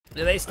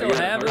Do they still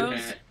have those?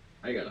 Hat.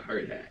 I got a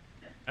hard hat.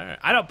 All right.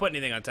 I don't put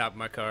anything on top of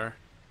my car.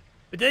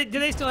 But do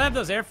they still have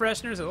those air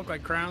fresheners that look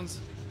like crowns?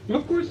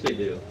 Of course they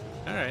do.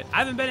 All right. I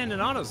haven't been in an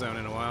AutoZone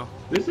in a while.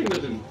 This thing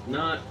doesn't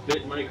not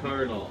fit my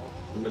car at all.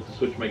 I'm about to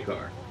switch my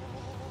car.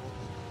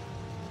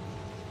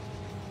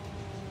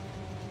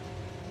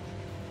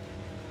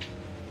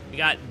 We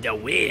got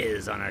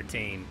Dawiz on our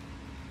team.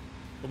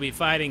 We'll be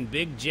fighting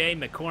Big J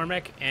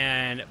McCormick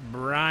and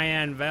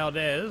Brian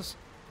Valdez.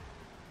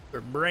 Or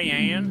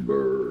Brian.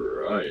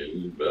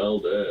 Brian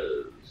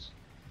Valdez.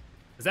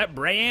 Is that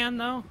Brian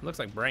though? Looks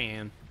like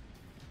Brian.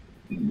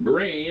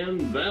 Brian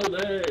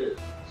Valdez.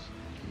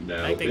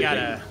 No, I think they got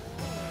an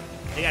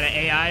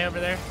AI over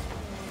there.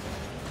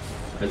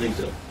 I think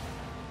so.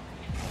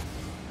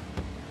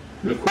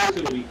 And of course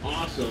it'll be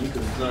awesome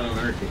because it's not on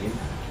our team.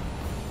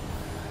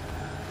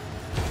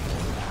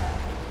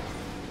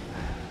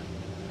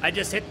 I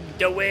just hit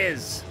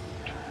Dawiz.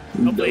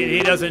 Hopefully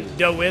he doesn't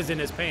Dawiz in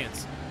his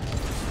pants.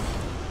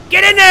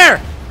 Get in there!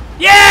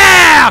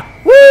 Yeah!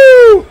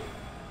 Woo!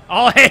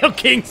 All hail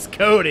King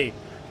Scoti.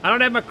 I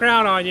don't have my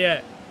crown on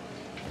yet.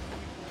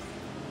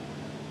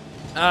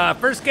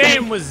 First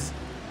game was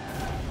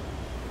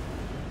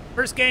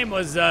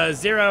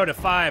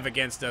 0-5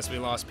 against us. We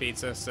lost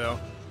pizza, so.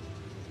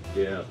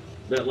 Yeah,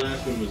 that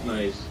last one was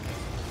nice.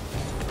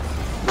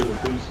 Little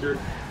booster.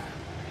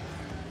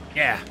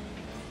 Yeah.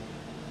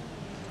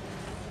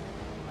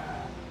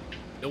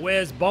 The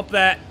Wiz, bump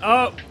that.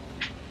 Oh!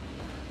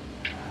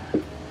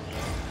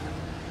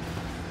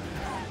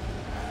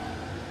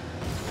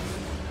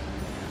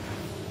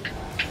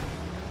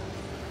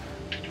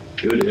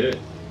 Good hit.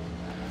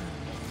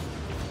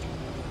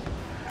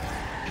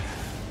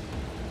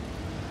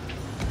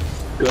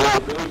 Go,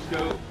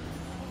 go.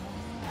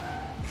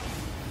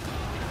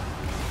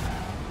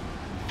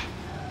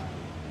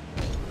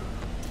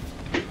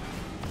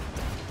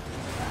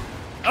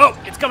 Oh,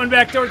 it's coming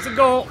back towards the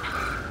goal.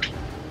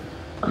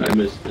 I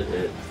missed the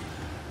hit.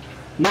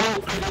 No,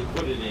 I didn't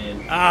put it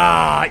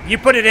in. You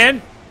put it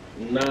in?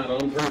 Not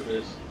on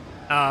purpose.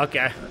 Oh,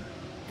 okay.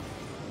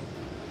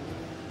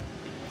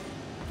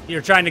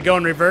 You're trying to go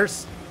in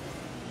reverse?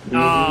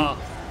 Oh.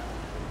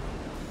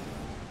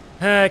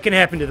 It can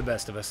happen to the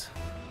best of us.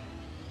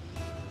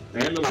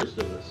 And the worst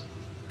of us.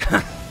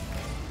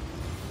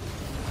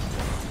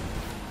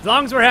 As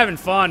long as we're having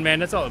fun, man,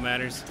 that's all that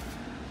matters.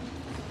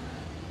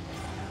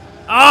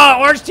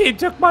 Oh, Orange Team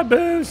took my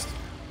boost.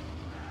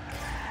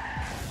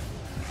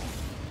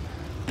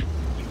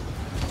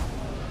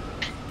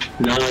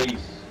 Nice.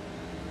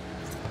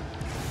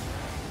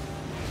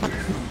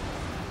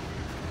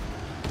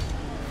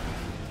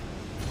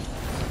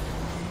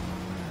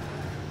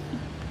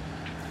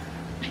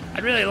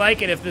 I'd really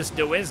like it if this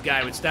Dawiz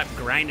guy would stop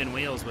grinding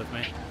wheels with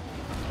me.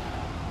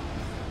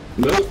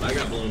 Nope, I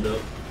got blown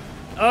up.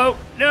 Oh,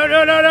 no,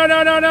 no, no, no,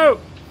 no, no, no.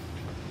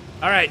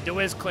 All right,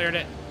 Dawiz cleared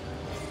it.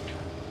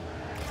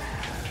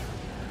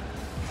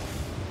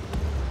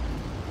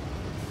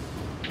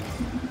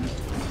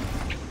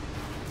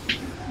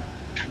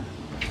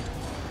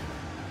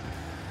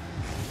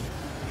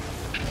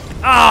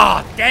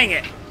 Oh, dang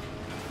it.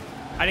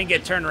 I didn't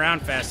get turned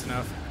around fast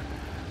enough.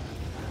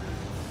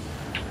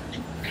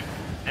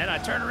 And I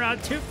turned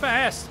around too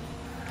fast.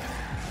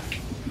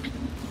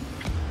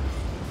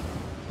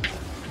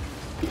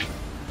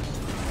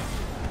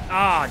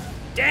 Ah, oh,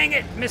 dang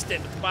it. Missed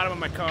it at the bottom of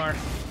my car.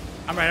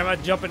 All right, I'm going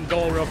to jump in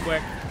goal real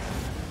quick.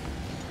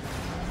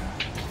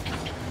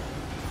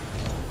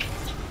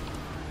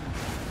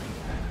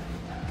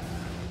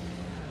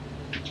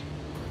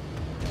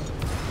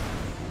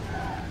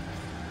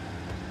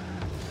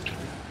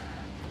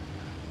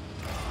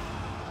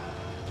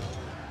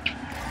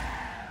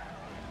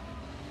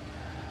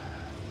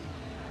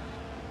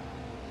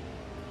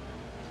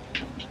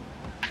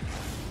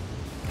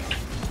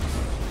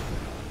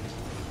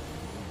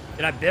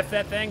 Did I biff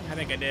that thing? I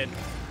think I did.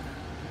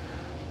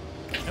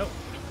 Nope.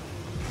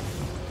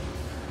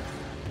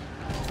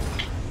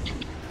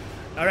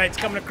 All right, it's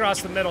coming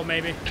across the middle,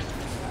 maybe.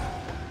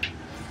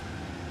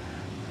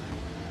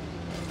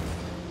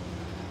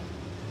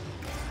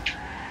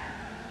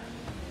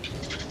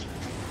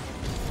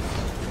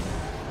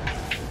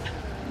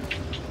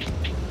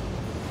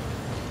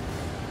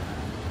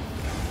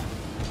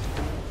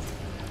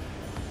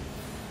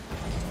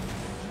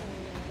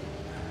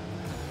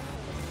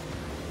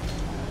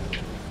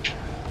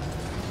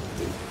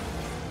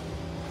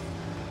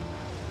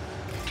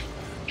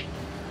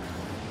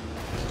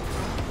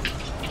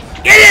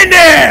 Get in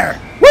there!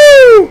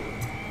 Woo!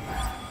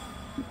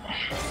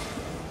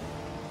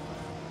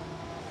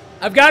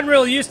 I've gotten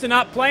real used to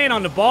not playing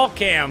on the ball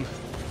cam,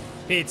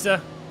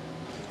 Pizza.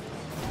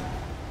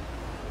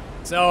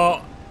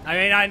 So, I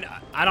mean,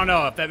 I don't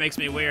know if that makes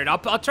me weird.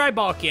 I'll try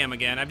ball cam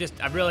again.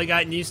 I've really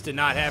gotten used to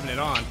not having it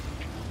on.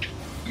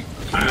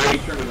 I already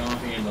turned it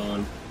off and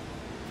on.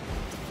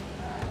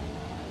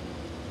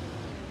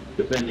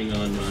 Depending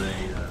on my...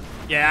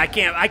 Yeah,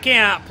 I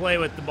can't play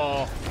with the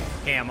ball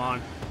cam on.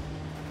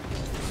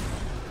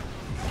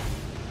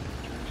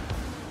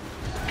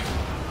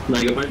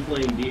 Like if I'm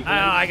playing defense. Oh,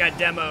 I got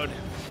demoed.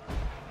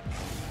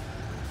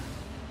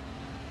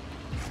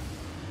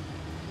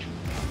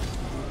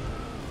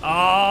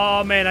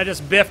 Oh man, I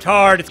just biffed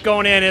hard. It's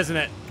going in, isn't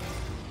it?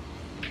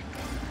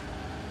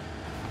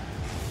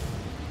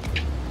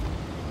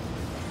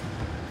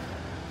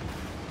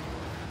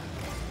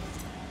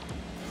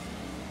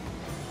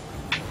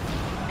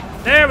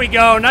 There we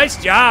go.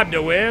 Nice job,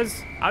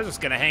 Dawiz. I was just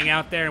gonna hang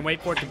out there and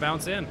wait for it to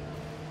bounce in.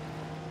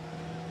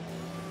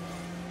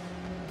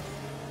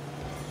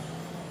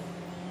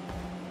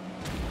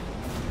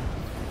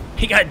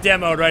 He got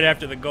demoed right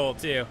after the goal,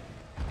 too.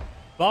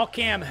 Ball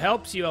cam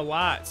helps you a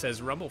lot,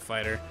 says Rumble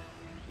Fighter.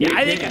 Yeah,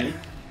 I think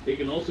it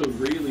can also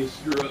really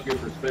screw up your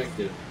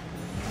perspective.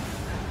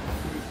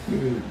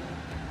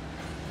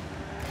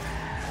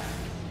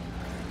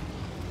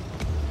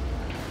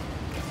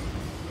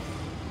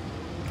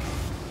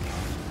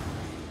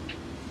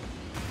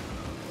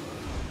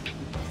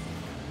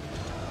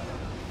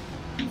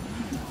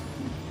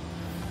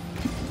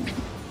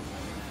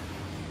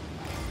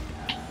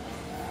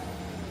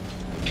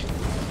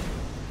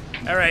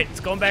 All right, it's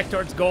going back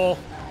towards goal.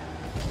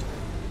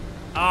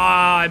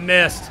 Ah, I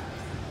missed.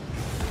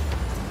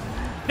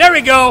 There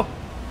we go.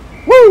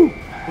 Woo!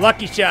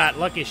 Lucky shot,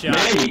 lucky shot.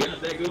 Man, you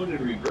got that going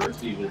in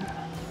reverse even.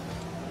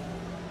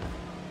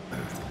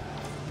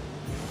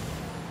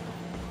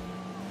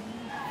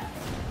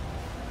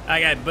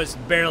 I got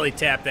just barely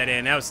tapped that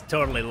in. That was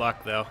totally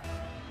luck, though.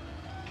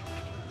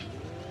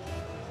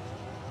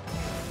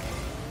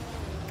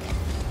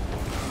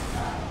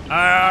 All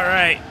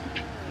right,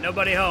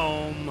 nobody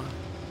home.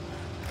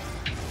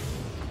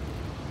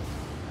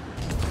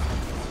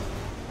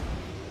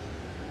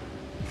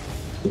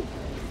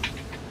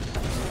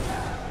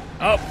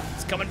 Oh,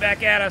 it's coming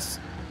back at us.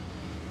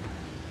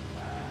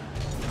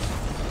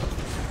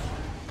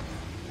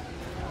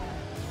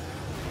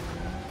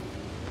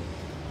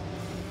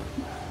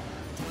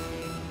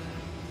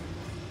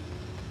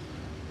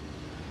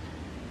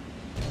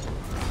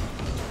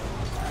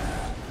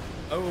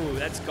 Oh,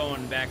 that's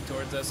going back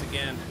towards us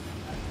again.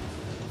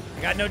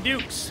 I got no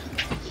dukes.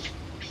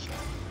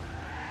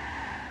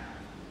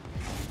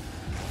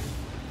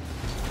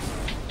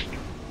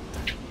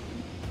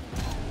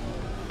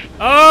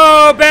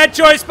 Oh, bad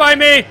choice by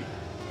me.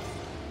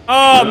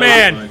 Oh,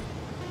 man.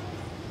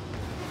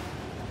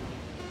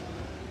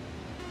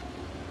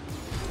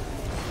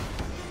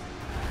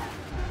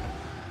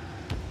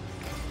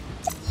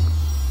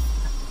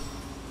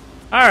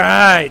 All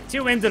right,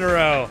 2 wins in a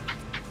row.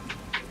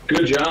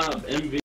 Good job, MVP.